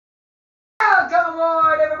Welcome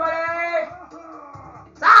aboard, everybody!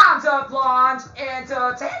 Time to plunge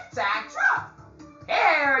into tic-tac-toe.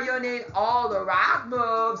 Here you need all the right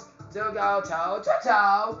moves to go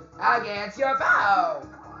toe-to-toe against your foe.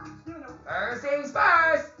 First things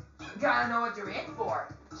first, you gotta know what you're in for.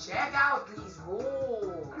 Check out these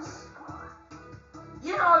rules.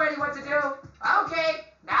 You know already what to do. Okay,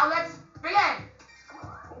 now let's begin.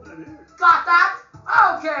 Got that?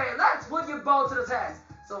 Okay, let's put you both to the test.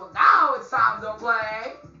 So now it's time to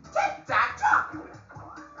play tic-tac-toe.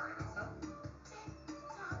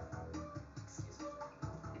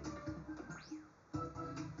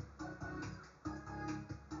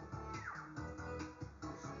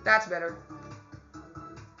 That's better.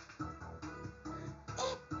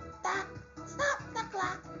 Tick-tock, stop the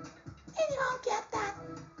clock. If you don't get that,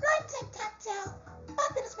 right tic-tac-toe.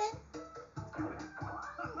 Button spin.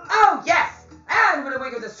 Oh, yes! And with a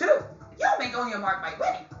wink of this too, you'll make only a mark by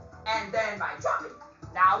winning, and then by dropping.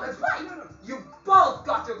 Now let's play. You both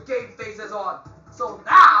got your game faces on. So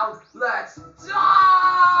now, let's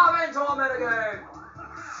dive into a minigame.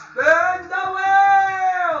 Spin the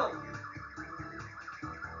wheel!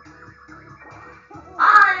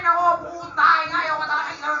 Ay, nako, putay! Ayoko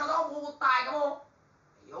talaga i-learn ito, putay ka mo!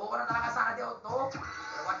 Ayoko na talaga sana di to.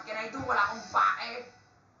 Pero what can I do? Wala akong pake.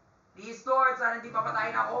 Please, Lord, sana hindi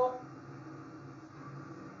papatayin ako.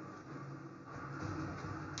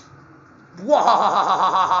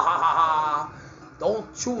 Don't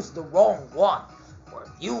choose the wrong one. Or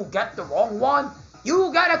if you get the wrong one, you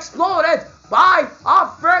get exploded by a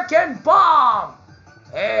freaking bomb.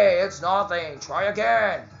 Hey, it's nothing. Try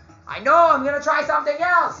again. I know I'm gonna try something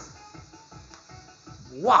else.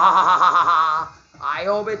 I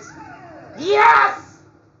hope it's... Yes!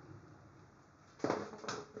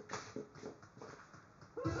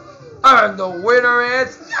 And the winner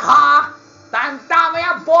is... Yaha! Tanda mo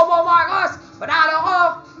yan, Bobo Marcos! Panalo ko!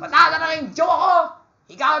 Patalo na rin joke ko!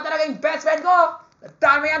 Ikaw talaga yung best friend ko!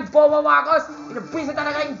 Tanda mo yan, Bobo Marcos! Pinabisa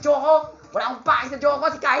talaga yung joke ko! Wala akong pake sa joke ko!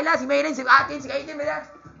 Si Kyla, si Maylin, si Atin, si Kaitin,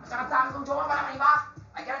 at saka sa akin kong joke ko, wala kang iba!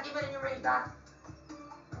 I cannot even enumerate that!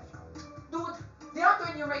 Dude, they have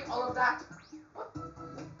to enumerate all of that! What do you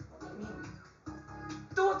mean?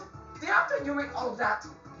 Dude, they have to enumerate all of that!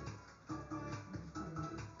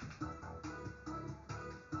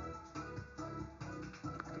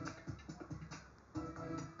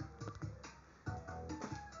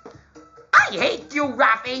 I hate you,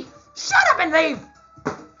 Raffy! Shut up and leave!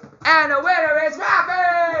 And the winner is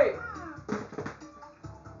Raffy!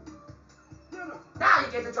 Now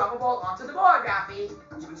you get to drop a ball onto the board, Raffy.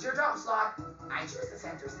 Choose your drop slot. I choose the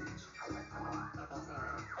center stage.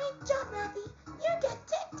 Great job, Raffy. You get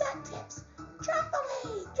tic-tac tips. Drop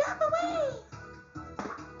away, drop away.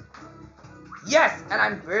 Yes, and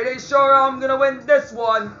I'm pretty sure I'm gonna win this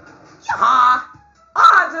one. Yaha!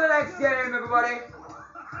 On to the next game, everybody.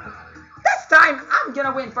 This time, I'm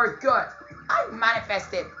gonna win for good. I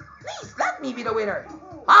manifested. Please let me be the winner.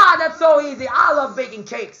 Ah, that's so easy. I love baking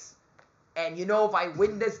cakes. And you know, if I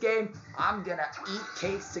win this game, I'm gonna eat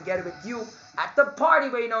cakes together with you at the party,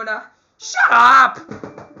 Waynona. Shut up!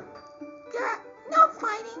 Yeah, no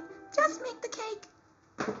fighting. Just make the cake.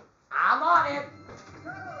 I'm on it.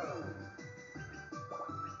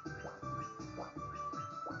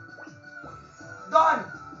 Done.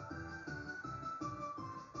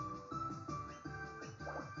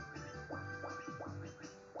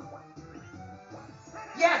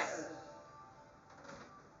 Yes.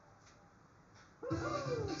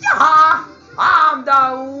 Yaha! I'm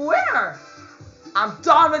the winner! I'm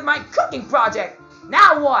done with my cooking project!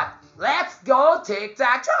 Now what? Let's go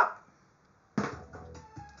tic-tac-toe!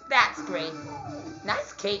 That's great.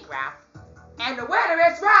 Nice cake, Raph. And the winner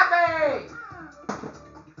is Rappy!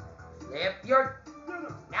 Flip your...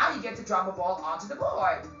 Now you get to drop a ball onto the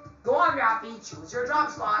board. Go on, Rappy. Choose your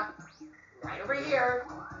drop spot. Right over here.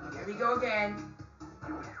 Here we go again.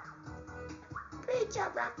 Great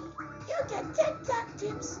job, Raffy. You get tic-tac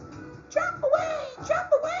tips. Drop away,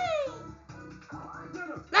 drop away.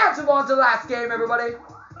 Let's move on to the last game, everybody.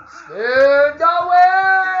 Spin the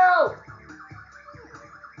wheel!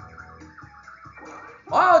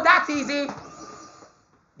 Oh, that's easy.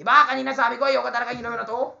 Diba, kanina sabi ko, ayoko talaga yung na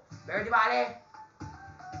to. Pero di bale.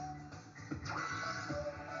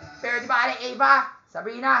 Ava,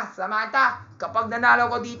 Sabrina, Samantha, kapag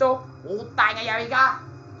nanalo ko dito, utay nga yari ka.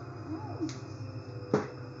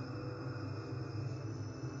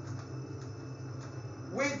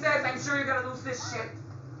 Wait says, I'm sure you're gonna lose this shit.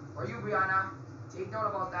 Or you, Brianna. Take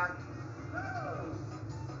note about that.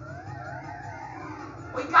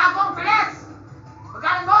 Uy, gago, ang bilis!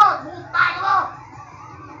 Magaling mo! Mutay mo!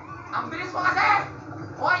 Ang bilis mo kasi!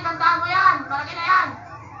 Hoy, tandaan mo yan!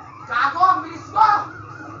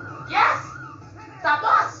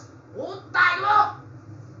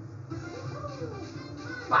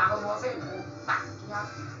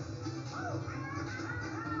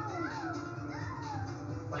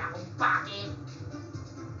 Pocky.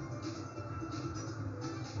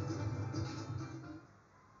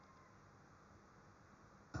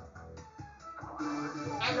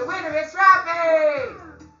 And the winner is Rappy!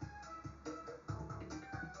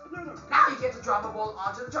 Now you get to drop a ball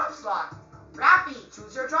onto the drop slot. Rappy,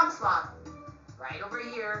 choose your drop slot. Right over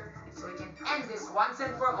here, so we can end this once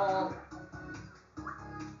and for all.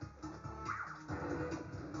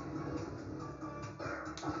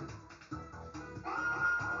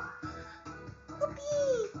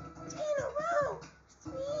 Whoopee! 3 in a row.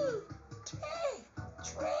 3,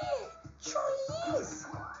 trees.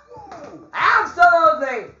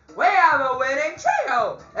 Absolutely! We have a winning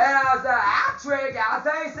trio! And as the hat trick, as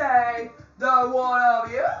they say, the one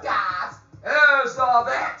of you guys is the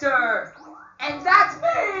victor! And that's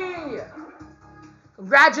me!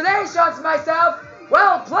 Congratulations, myself!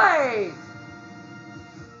 Well played!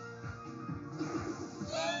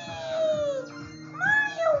 Yay!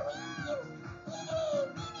 Mario win! Yay!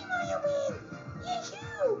 Baby Mario win!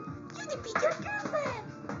 Yahoo! You defeat your girlfriend!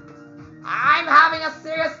 I'm having a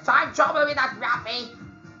serious time trouble with that Rappy.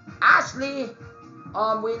 Ashley,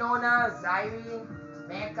 Winona, Zyrene,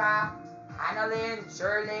 Mecca, Annalyn,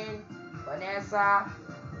 Sherlyn, Vanessa,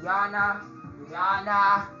 Yana,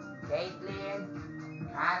 Rihanna, Caitlin,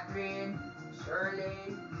 Catherine,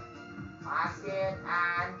 Shirley, Basket,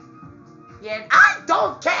 and I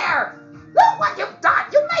don't care! Look what you've done!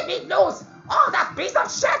 You made me lose! Oh, that piece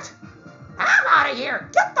of shit! I'm out of here!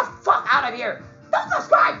 Get the fuck out of here! Don't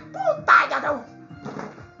subscribe!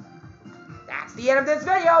 That's the end of this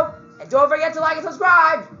video! And don't forget to like and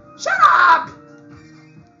subscribe! Shut up!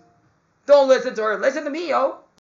 Don't listen to her, listen to me, yo!